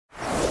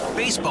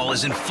Baseball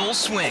is in full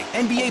swing.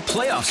 NBA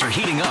playoffs are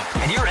heating up,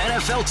 and your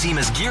NFL team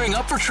is gearing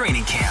up for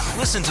training camp.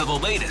 Listen to the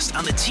latest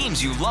on the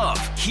teams you love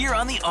here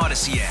on the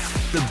Odyssey app.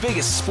 The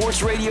biggest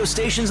sports radio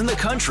stations in the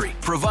country,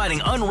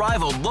 providing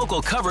unrivaled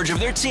local coverage of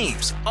their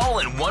teams, all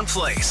in one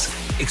place.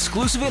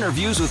 Exclusive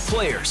interviews with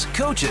players,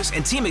 coaches,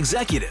 and team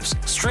executives,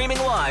 streaming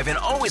live and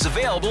always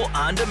available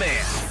on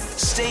demand.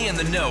 Stay in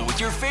the know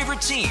with your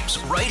favorite teams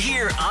right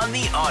here on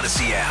the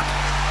Odyssey app.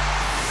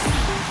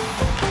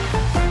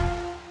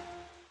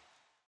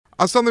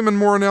 Assemblyman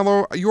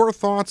Morinello, your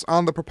thoughts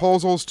on the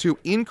proposals to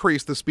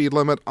increase the speed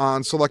limit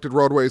on selected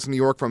roadways in New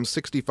York from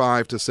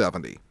 65 to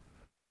 70?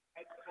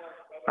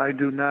 I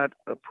do not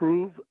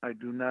approve, I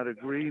do not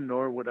agree,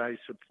 nor would I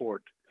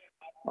support.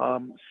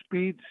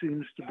 Speed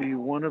seems to be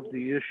one of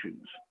the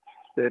issues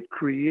that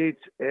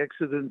creates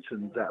accidents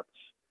and deaths.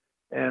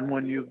 And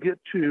when you get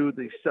to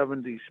the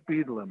 70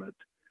 speed limit,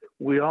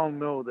 we all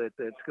know that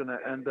that's going to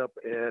end up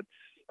at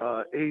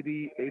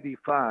 80,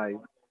 85.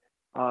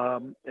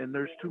 And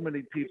there's too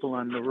many people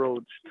on the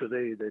roads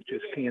today that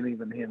just can't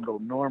even handle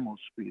normal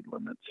speed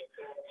limits,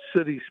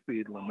 city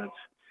speed limits.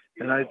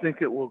 And I think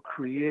it will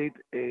create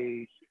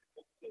a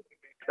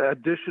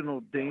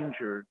additional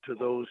danger to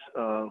those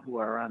who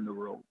are on the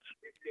roads.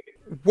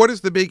 What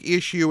is the big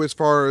issue as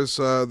far as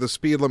the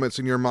speed limits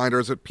in your mind? Or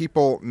is it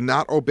people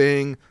not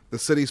obeying the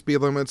city speed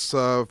limits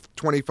of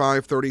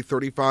 25, 30,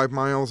 35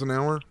 miles an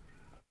hour?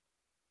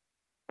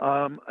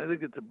 I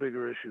think it's a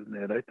bigger issue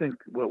than that. I think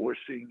what we're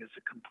seeing is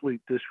a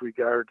complete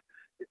disregard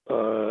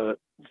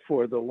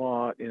for the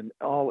law in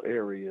all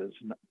areas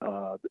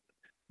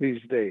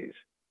these days.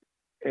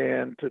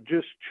 And to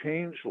just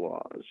change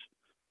laws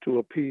to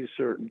appease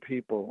certain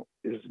people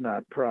is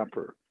not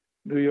proper.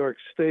 New York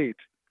State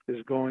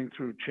is going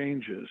through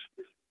changes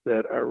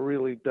that are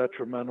really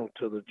detrimental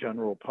to the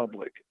general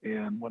public.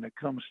 And when it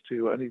comes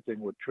to anything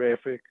with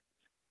traffic,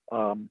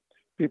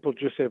 people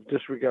just have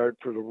disregard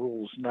for the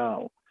rules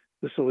now.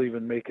 This will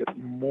even make it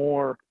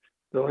more,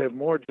 they'll have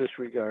more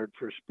disregard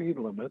for speed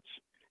limits,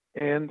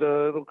 and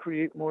it'll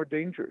create more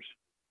dangers.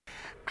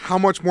 How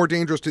much more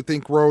dangerous do you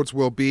think roads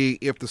will be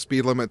if the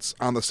speed limits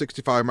on the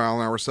 65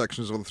 mile an hour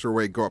sections of the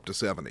thruway go up to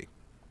 70?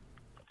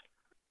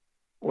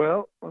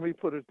 Well, let me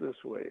put it this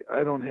way.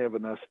 I don't have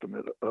an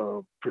estimate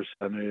of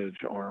percentage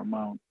or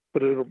amount,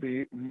 but it'll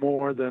be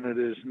more than it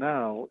is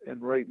now.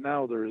 And right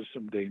now there is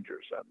some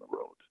dangers on the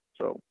road.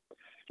 So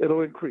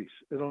it'll increase.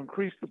 It'll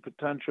increase the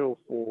potential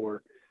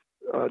for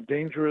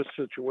dangerous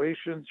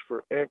situations,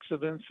 for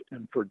accidents,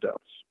 and for deaths.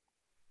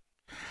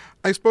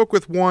 I spoke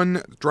with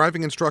one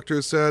driving instructor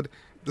who said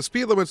the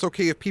speed limit's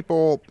okay if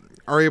people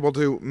are able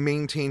to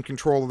maintain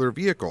control of their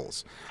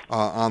vehicles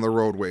on the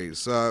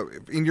roadways.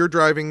 In your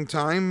driving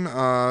time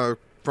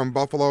from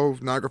Buffalo,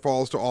 Niagara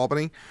Falls to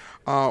Albany,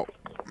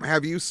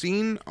 have you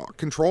seen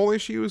control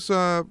issues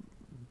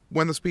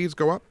when the speeds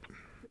go up?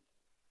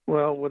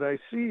 Well, what I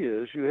see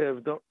is you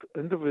have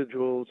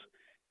individuals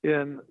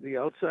in the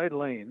outside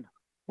lane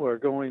who are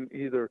going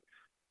either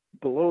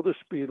below the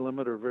speed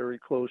limit or very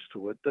close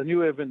to it. Then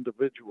you have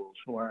individuals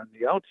who are on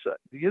the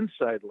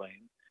inside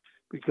lane,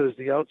 because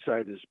the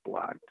outside is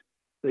blocked.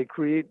 They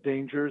create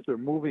dangers. They're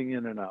moving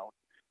in and out.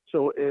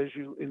 So as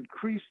you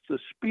increase the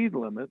speed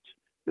limits,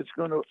 it's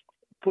going to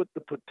put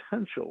the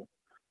potential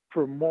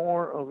for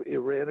more of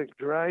erratic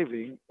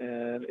driving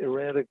and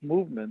erratic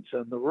movements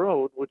on the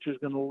road, which is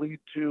going to lead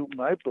to,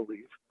 my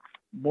belief,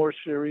 more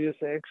serious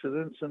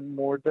accidents and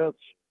more deaths.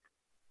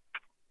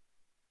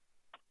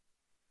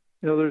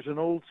 You know, there's an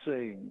old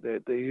saying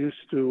that they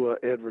used to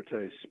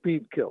advertise,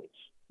 speed kills,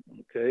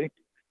 okay?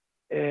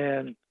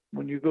 And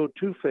when you go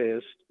too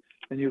fast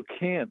and you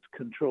can't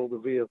control the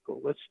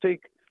vehicle, let's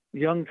take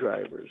young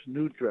drivers,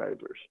 new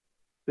drivers.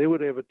 They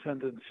would have a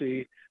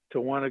tendency to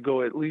want to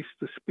go at least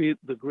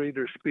the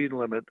greater speed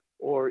limit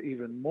or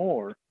even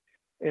more,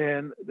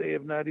 and they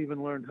have not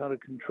even learned how to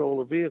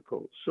control a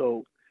vehicle.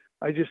 So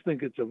I just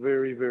think it's a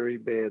very, very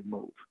bad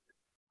move.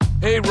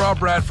 Hey, Rob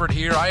Bradford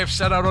here. I have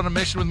set out on a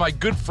mission with my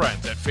good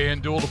friends at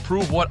FanDuel to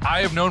prove what I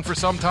have known for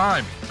some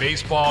time.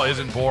 Baseball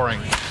isn't boring.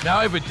 Now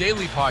I have a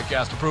daily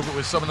podcast to prove it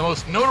with some of the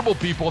most notable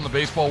people in the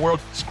baseball world,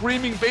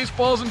 screaming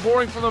baseball isn't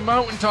boring from the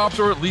mountaintops,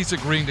 or at least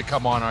agreeing to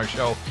come on our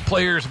show.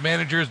 Players,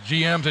 managers,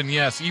 GMs, and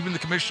yes, even the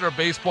commissioner of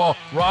baseball,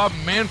 Rob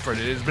Manfred.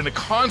 It has been a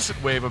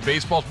constant wave of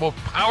baseball's most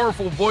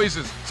powerful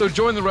voices. So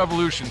join the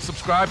revolution.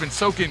 Subscribe and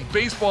soak in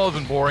Baseball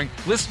Isn't Boring.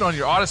 Listen on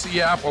your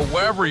Odyssey app or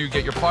wherever you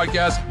get your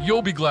podcasts.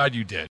 You'll be glad you did.